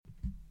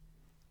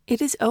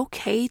It is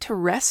okay to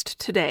rest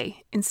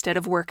today instead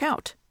of work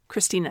out,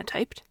 Christina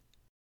typed.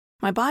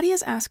 My body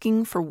is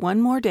asking for one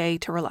more day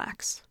to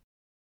relax.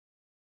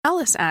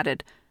 Alice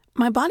added,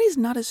 my body's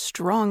not as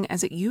strong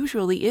as it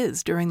usually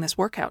is during this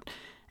workout,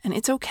 and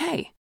it's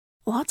okay.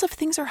 Lots of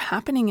things are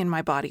happening in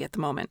my body at the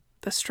moment.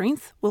 The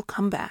strength will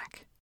come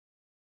back.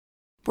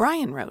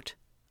 Brian wrote,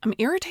 I'm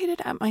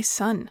irritated at my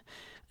son,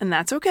 and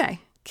that's okay.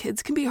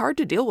 Kids can be hard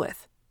to deal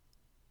with.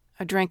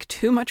 I drank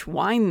too much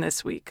wine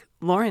this week,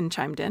 Lauren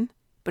chimed in,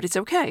 but it's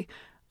okay.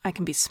 I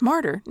can be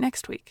smarter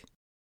next week.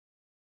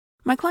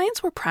 My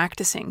clients were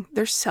practicing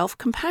their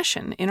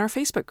self-compassion in our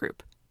Facebook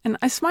group, and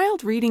I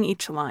smiled reading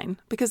each line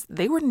because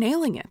they were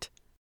nailing it.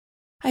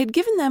 I had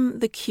given them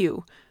the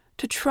cue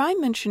to try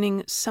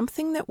mentioning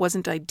something that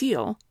wasn't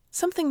ideal,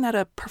 something that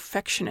a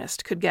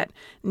perfectionist could get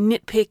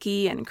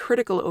nitpicky and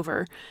critical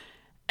over,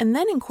 and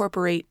then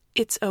incorporate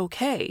it's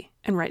okay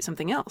and write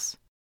something else.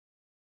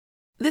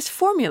 This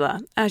formula,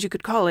 as you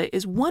could call it,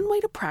 is one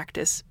way to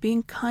practice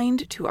being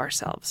kind to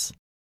ourselves.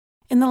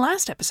 In the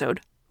last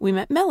episode, we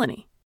met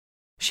Melanie.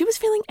 She was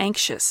feeling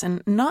anxious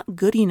and not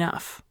good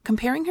enough,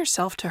 comparing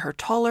herself to her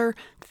taller,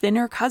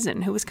 thinner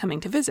cousin who was coming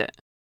to visit.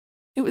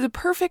 It was a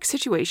perfect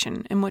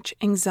situation in which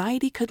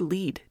anxiety could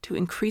lead to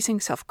increasing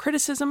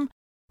self-criticism,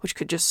 which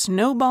could just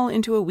snowball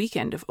into a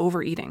weekend of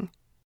overeating.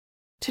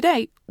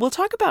 Today, we'll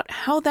talk about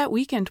how that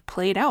weekend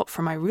played out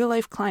for my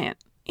real-life client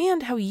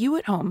and how you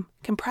at home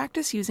can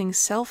practice using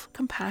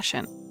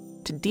self-compassion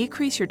to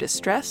decrease your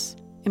distress,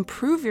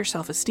 improve your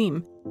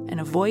self-esteem, and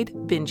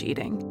avoid binge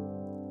eating.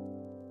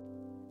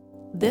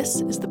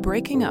 This is the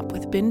Breaking Up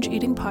with Binge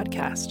Eating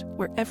podcast,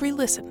 where every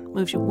listen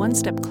moves you one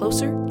step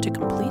closer to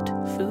complete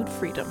food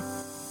freedom.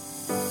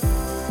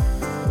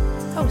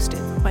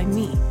 Hosted by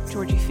me,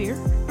 Georgie Fear,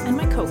 and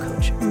my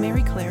co-coach,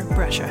 Mary Claire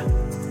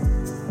Brescia.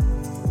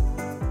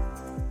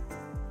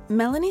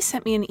 Melanie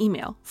sent me an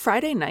email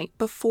Friday night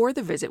before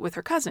the visit with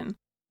her cousin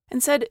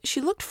and said she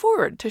looked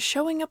forward to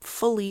showing up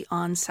fully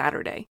on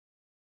Saturday.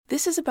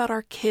 This is about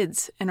our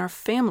kids and our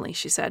family,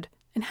 she said,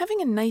 and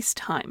having a nice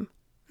time,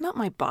 not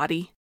my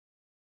body.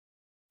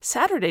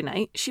 Saturday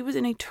night, she was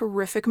in a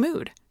terrific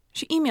mood.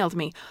 She emailed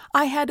me,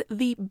 I had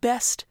the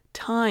best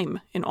time,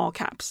 in all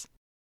caps.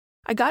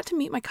 I got to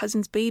meet my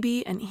cousin's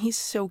baby, and he's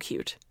so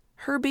cute.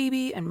 Her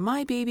baby and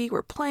my baby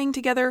were playing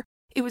together.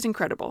 It was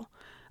incredible.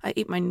 I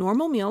ate my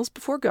normal meals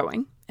before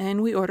going,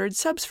 and we ordered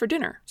subs for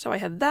dinner, so I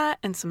had that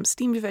and some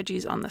steamed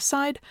veggies on the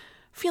side.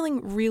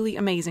 Feeling really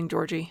amazing,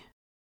 Georgie.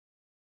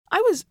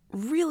 I was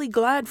really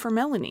glad for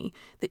Melanie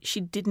that she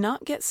did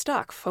not get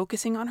stuck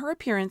focusing on her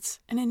appearance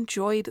and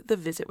enjoyed the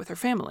visit with her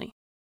family.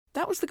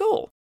 That was the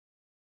goal.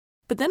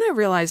 But then I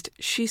realized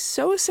she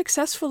so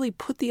successfully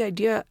put the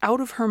idea out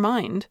of her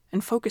mind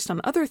and focused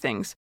on other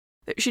things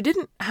that she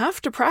didn't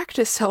have to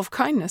practice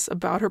self-kindness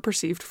about her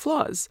perceived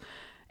flaws.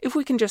 If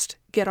we can just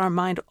get our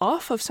mind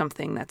off of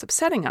something that's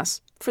upsetting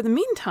us, for the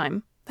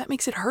meantime, that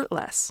makes it hurt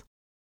less.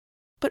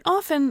 But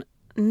often,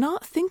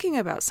 not thinking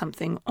about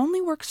something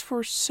only works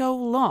for so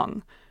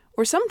long,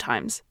 or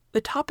sometimes the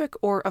topic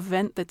or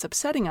event that's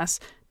upsetting us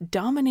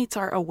dominates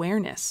our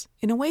awareness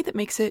in a way that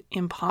makes it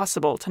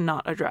impossible to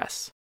not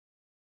address.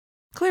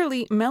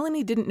 Clearly,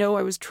 Melanie didn't know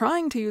I was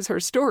trying to use her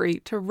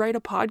story to write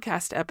a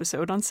podcast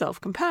episode on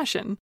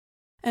self-compassion.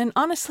 And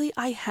honestly,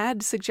 I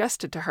had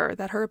suggested to her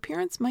that her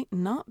appearance might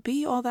not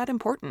be all that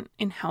important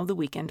in how the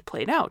weekend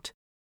played out.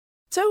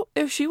 So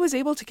if she was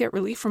able to get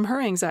relief from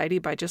her anxiety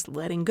by just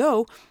letting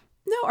go,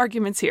 no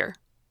arguments here.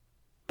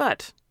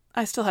 But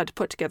I still had to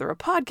put together a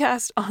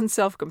podcast on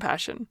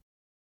self-compassion.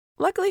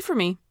 Luckily for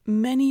me,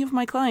 many of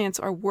my clients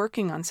are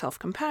working on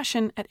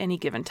self-compassion at any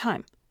given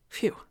time.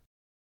 Phew.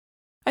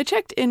 I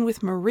checked in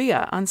with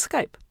Maria on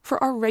Skype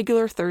for our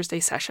regular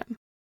Thursday session.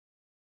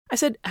 I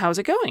said, how's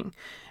it going?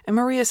 And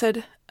Maria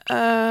said,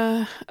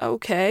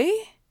 okay,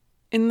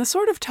 in the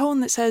sort of tone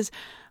that says,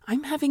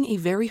 I'm having a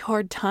very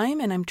hard time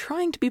and I'm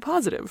trying to be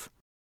positive.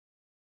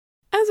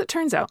 As it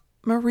turns out,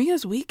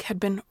 Maria's week had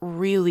been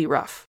really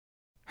rough.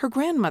 Her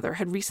grandmother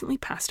had recently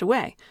passed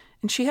away,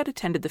 and she had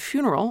attended the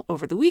funeral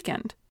over the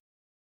weekend.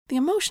 The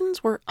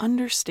emotions were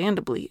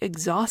understandably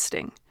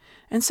exhausting,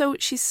 and so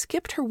she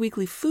skipped her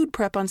weekly food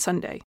prep on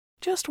Sunday,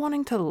 just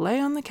wanting to lay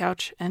on the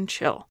couch and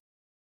chill.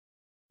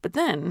 But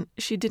then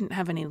she didn't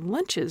have any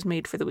lunches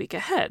made for the week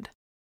ahead.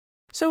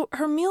 So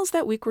her meals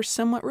that week were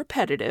somewhat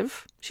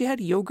repetitive. She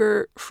had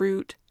yogurt,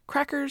 fruit,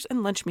 crackers,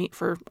 and lunch meat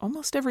for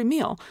almost every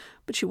meal,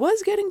 but she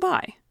was getting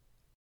by.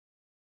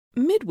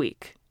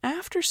 Midweek,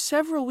 after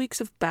several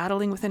weeks of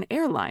battling with an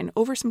airline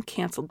over some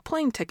canceled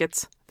plane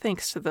tickets,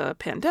 thanks to the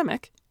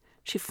pandemic,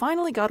 she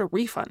finally got a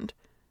refund.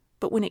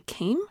 But when it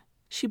came,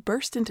 she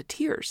burst into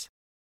tears.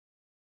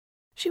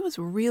 She was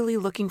really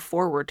looking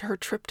forward to her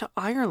trip to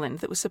Ireland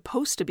that was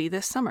supposed to be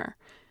this summer.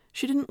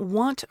 She didn't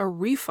want a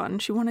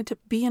refund. She wanted to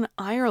be in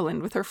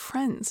Ireland with her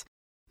friends,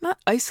 not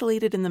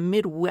isolated in the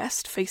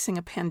Midwest facing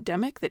a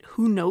pandemic that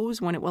who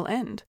knows when it will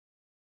end.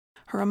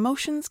 Her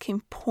emotions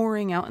came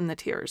pouring out in the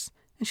tears,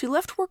 and she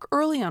left work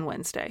early on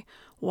Wednesday,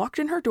 walked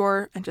in her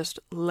door, and just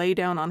lay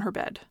down on her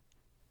bed.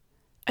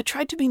 I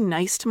tried to be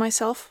nice to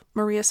myself,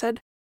 Maria said.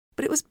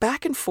 But it was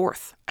back and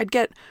forth. I'd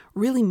get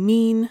really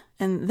mean,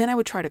 and then I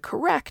would try to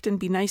correct and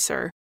be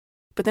nicer.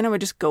 But then I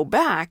would just go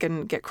back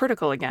and get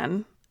critical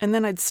again. And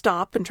then I'd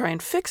stop and try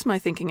and fix my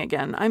thinking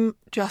again. I'm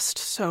just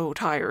so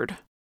tired.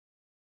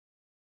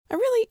 I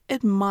really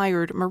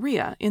admired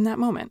Maria in that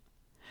moment,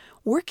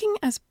 working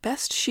as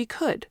best she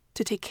could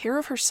to take care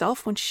of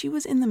herself when she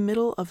was in the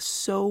middle of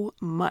so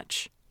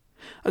much.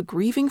 A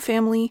grieving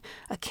family,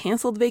 a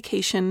canceled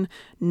vacation,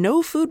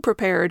 no food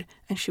prepared,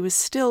 and she was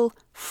still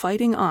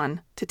fighting on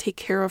to take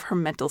care of her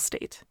mental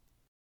state.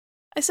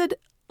 I said,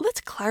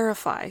 let's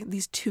clarify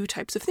these two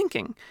types of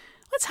thinking.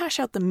 Let's hash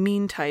out the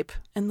mean type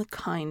and the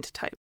kind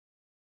type.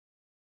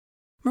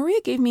 Maria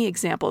gave me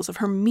examples of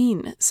her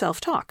mean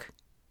self-talk.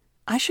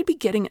 I should be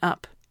getting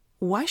up.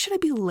 Why should I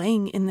be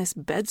laying in this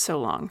bed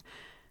so long?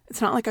 It's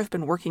not like I've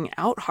been working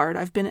out hard.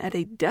 I've been at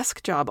a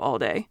desk job all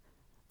day.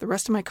 The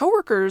rest of my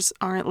coworkers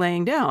aren't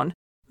laying down.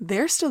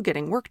 They're still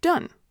getting work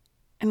done.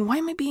 And why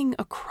am I being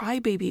a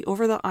crybaby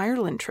over the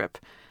Ireland trip?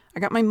 I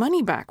got my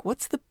money back.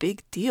 What's the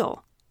big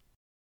deal?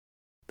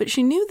 But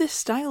she knew this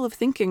style of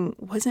thinking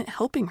wasn't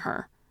helping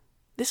her.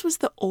 This was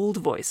the old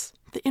voice,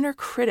 the inner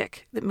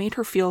critic that made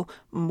her feel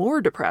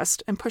more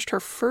depressed and pushed her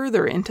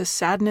further into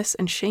sadness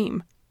and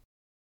shame.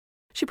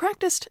 She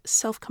practiced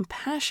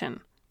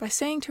self-compassion by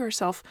saying to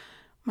herself,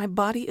 my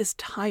body is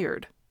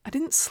tired. I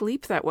didn't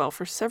sleep that well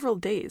for several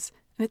days,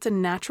 and it's a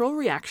natural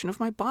reaction of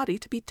my body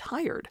to be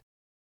tired.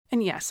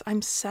 And yes,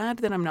 I'm sad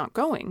that I'm not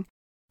going.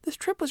 This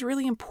trip was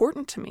really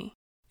important to me.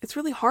 It's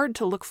really hard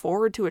to look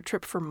forward to a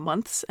trip for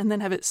months and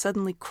then have it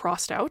suddenly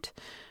crossed out.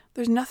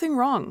 There's nothing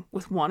wrong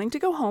with wanting to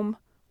go home,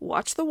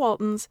 watch the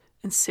Waltons,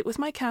 and sit with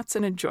my cats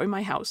and enjoy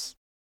my house.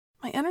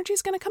 My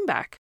energy's going to come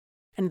back,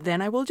 and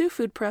then I will do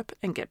food prep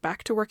and get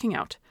back to working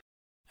out.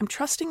 I'm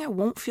trusting I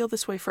won't feel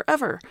this way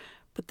forever,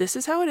 but this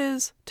is how it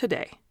is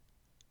today.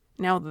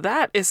 Now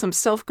that is some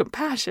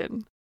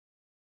self-compassion.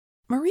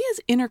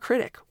 Maria's inner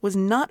critic was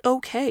not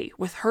okay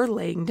with her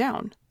laying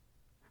down.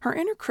 Her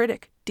inner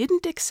critic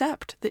didn't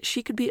accept that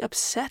she could be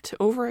upset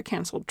over a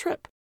canceled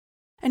trip,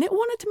 and it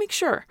wanted to make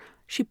sure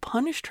she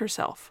punished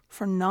herself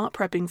for not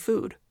prepping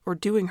food or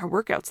doing her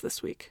workouts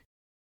this week.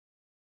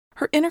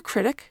 Her inner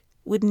critic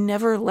would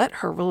never let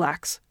her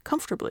relax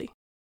comfortably.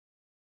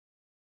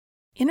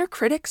 Inner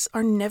critics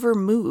are never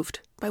moved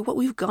by what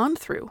we've gone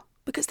through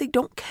because they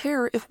don't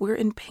care if we're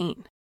in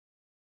pain.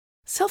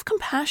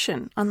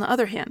 Self-compassion, on the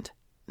other hand,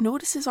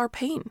 notices our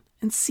pain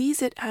and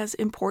sees it as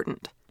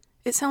important.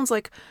 It sounds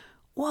like,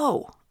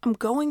 whoa, I'm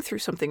going through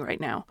something right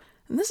now,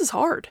 and this is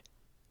hard.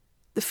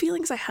 The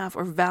feelings I have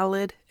are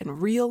valid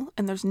and real,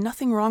 and there's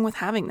nothing wrong with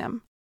having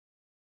them.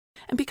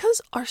 And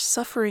because our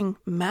suffering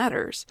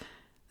matters,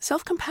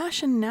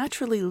 self-compassion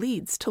naturally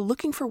leads to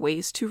looking for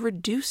ways to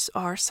reduce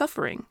our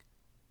suffering.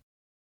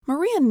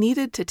 Maria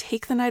needed to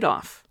take the night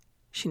off.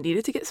 She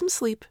needed to get some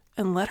sleep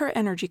and let her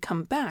energy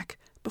come back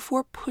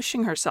before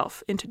pushing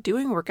herself into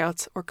doing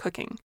workouts or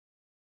cooking.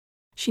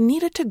 She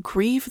needed to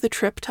grieve the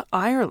trip to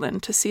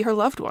Ireland to see her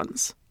loved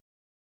ones.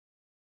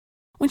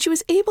 When she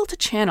was able to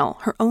channel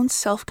her own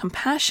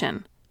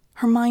self-compassion,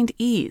 her mind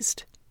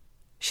eased.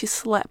 She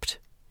slept.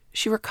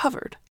 She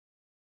recovered.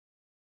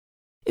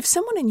 If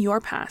someone in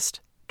your past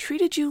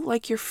treated you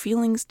like your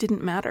feelings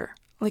didn't matter,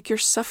 like your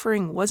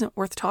suffering wasn't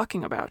worth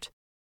talking about,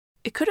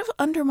 it could have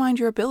undermined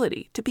your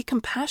ability to be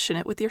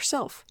compassionate with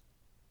yourself.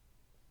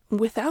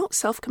 Without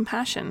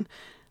self-compassion,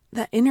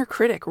 that inner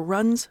critic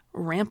runs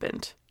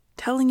rampant,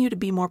 telling you to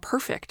be more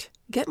perfect,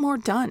 get more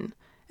done,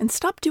 and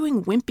stop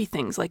doing wimpy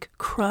things like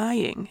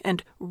crying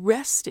and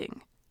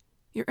resting.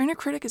 Your inner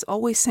critic is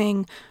always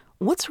saying,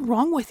 what's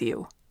wrong with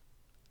you?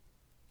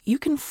 You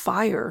can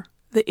fire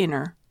the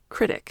inner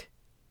critic.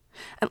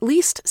 At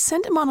least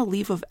send him on a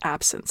leave of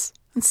absence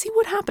and see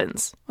what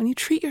happens when you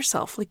treat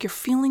yourself like your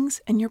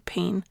feelings and your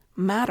pain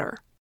matter.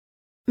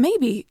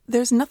 Maybe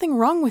there's nothing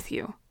wrong with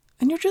you,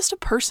 and you're just a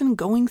person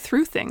going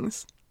through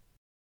things.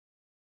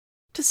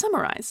 To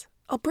summarize,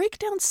 I'll break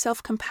down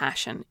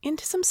self-compassion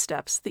into some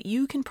steps that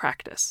you can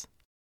practice.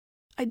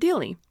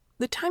 Ideally,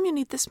 the time you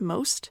need this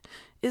most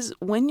is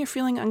when you're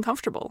feeling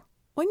uncomfortable,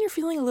 when you're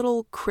feeling a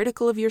little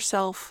critical of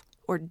yourself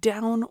or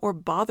down or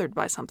bothered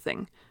by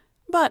something.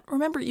 But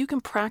remember, you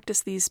can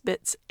practice these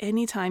bits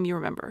anytime you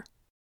remember.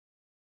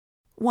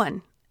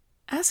 1.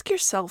 Ask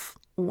yourself,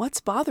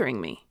 what's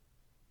bothering me?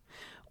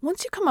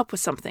 Once you come up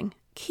with something,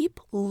 keep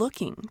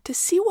looking to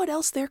see what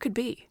else there could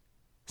be.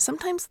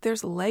 Sometimes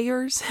there's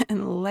layers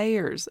and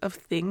layers of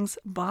things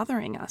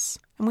bothering us,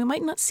 and we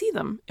might not see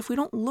them if we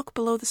don't look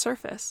below the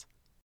surface.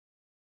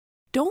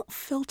 Don't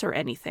filter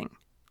anything.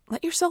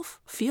 Let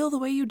yourself feel the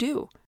way you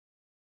do.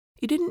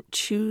 You didn't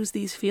choose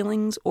these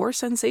feelings or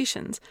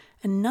sensations,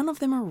 and none of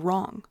them are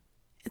wrong.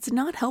 It's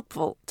not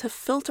helpful to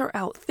filter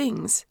out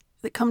things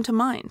that come to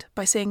mind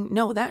by saying,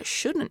 no, that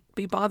shouldn't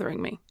be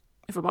bothering me.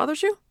 If it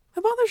bothers you,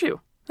 it bothers you.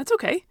 That's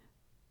okay.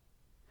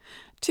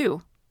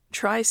 2,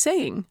 try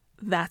saying,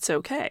 that's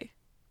okay.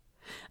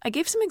 I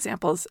gave some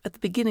examples at the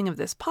beginning of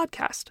this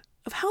podcast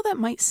of how that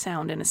might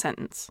sound in a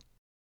sentence.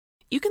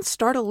 You can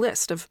start a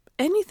list of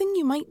anything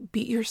you might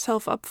beat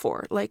yourself up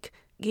for, like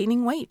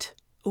gaining weight,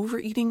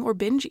 overeating or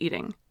binge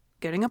eating,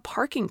 getting a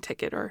parking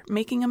ticket, or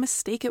making a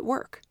mistake at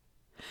work.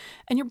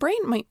 And your brain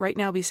might right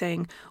now be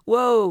saying,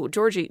 whoa,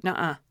 Georgie,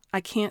 nuh-uh,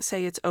 I can't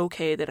say it's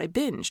okay that I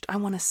binged. I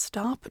want to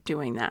stop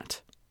doing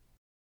that.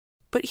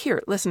 But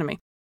here, listen to me.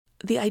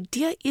 The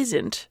idea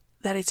isn't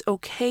that it's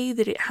okay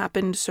that it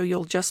happened so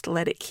you'll just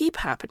let it keep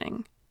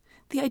happening.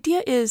 The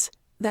idea is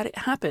that it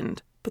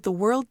happened, but the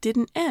world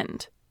didn't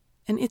end,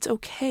 and it's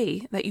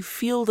okay that you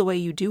feel the way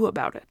you do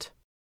about it.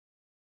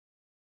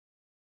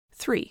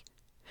 3.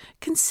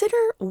 Consider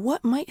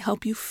what might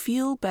help you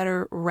feel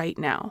better right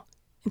now,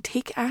 and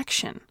take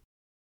action.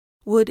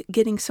 Would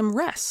getting some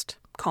rest,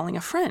 calling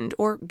a friend,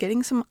 or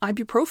getting some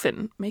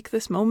ibuprofen make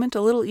this moment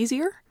a little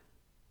easier?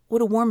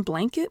 Would a warm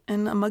blanket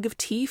and a mug of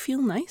tea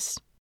feel nice?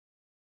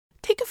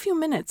 Take a few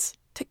minutes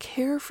to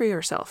care for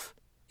yourself.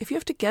 If you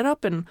have to get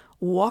up and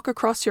walk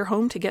across your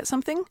home to get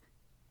something,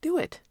 do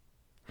it.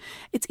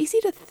 It's easy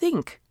to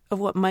think of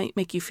what might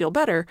make you feel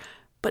better,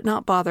 but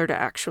not bother to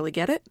actually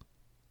get it.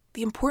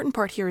 The important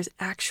part here is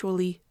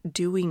actually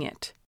doing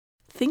it.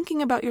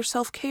 Thinking about your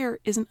self-care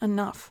isn't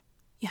enough.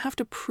 You have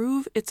to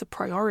prove it's a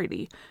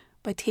priority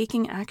by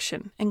taking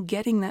action and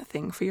getting that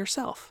thing for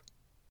yourself.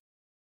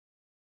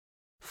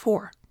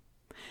 4.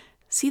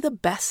 See the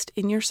best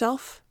in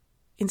yourself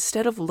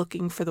instead of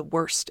looking for the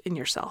worst in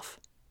yourself.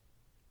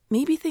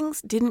 Maybe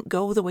things didn't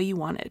go the way you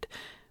wanted,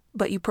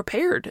 but you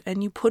prepared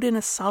and you put in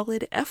a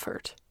solid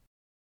effort.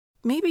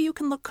 Maybe you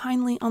can look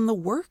kindly on the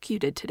work you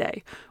did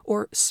today,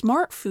 or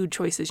smart food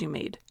choices you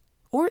made,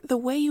 or the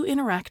way you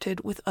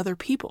interacted with other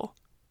people.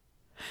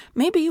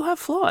 Maybe you have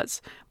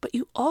flaws, but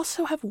you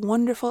also have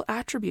wonderful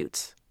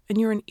attributes, and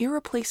you're an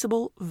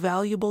irreplaceable,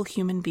 valuable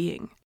human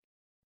being.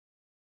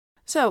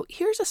 So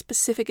here's a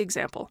specific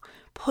example,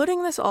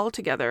 putting this all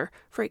together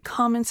for a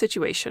common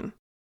situation,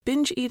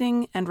 binge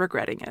eating and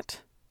regretting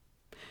it.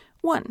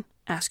 1.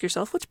 Ask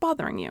yourself what's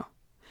bothering you.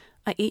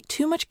 I ate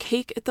too much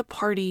cake at the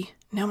party,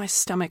 now my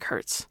stomach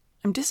hurts.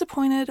 I'm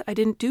disappointed I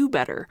didn't do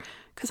better,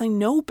 because I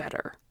know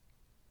better.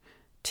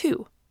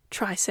 2.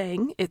 Try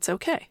saying it's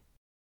okay.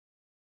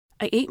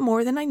 I ate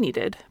more than I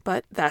needed,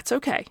 but that's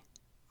okay.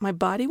 My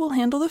body will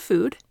handle the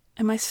food,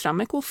 and my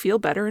stomach will feel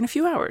better in a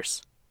few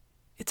hours.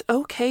 It's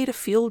okay to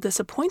feel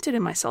disappointed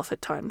in myself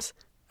at times.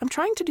 I'm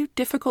trying to do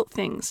difficult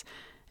things,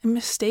 and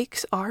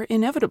mistakes are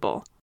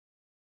inevitable.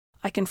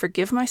 I can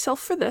forgive myself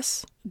for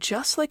this,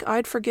 just like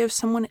I'd forgive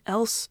someone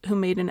else who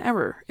made an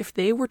error if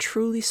they were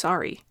truly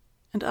sorry,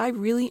 and I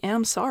really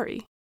am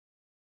sorry.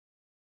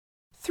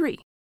 3.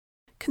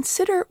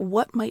 Consider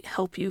what might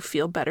help you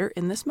feel better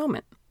in this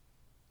moment.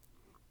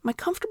 My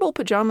comfortable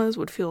pajamas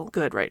would feel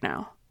good right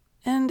now,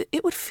 and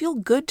it would feel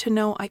good to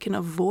know I can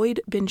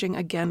avoid binging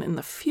again in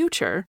the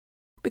future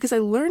because I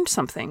learned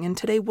something and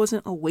today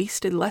wasn't a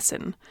wasted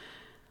lesson.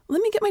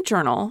 Let me get my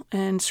journal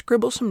and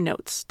scribble some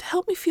notes to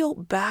help me feel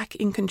back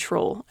in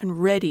control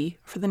and ready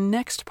for the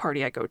next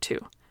party I go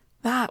to.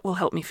 That will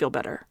help me feel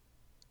better.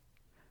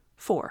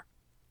 4.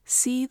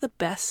 See the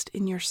best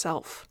in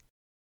yourself.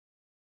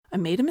 I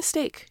made a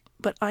mistake,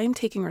 but I am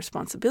taking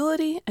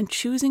responsibility and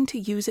choosing to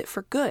use it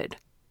for good.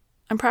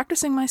 I'm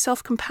practicing my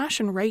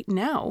self-compassion right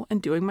now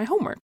and doing my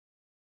homework.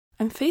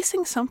 I'm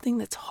facing something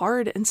that's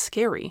hard and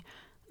scary,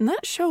 and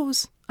that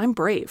shows I'm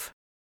brave.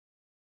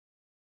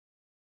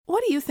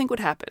 What do you think would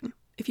happen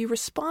if you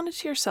responded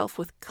to yourself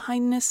with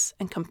kindness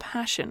and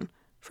compassion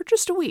for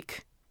just a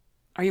week?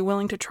 Are you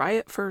willing to try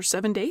it for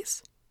 7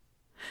 days?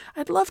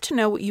 I'd love to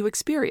know what you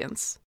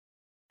experience.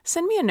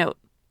 Send me a note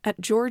at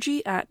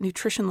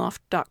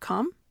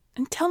georgie@nutritionloft.com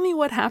and tell me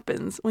what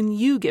happens when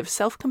you give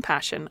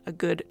self-compassion a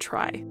good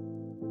try.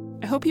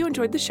 I hope you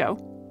enjoyed the show.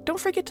 Don't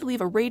forget to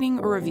leave a rating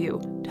or review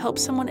to help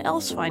someone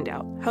else find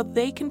out how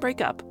they can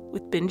break up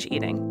with binge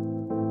eating.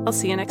 I'll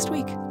see you next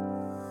week.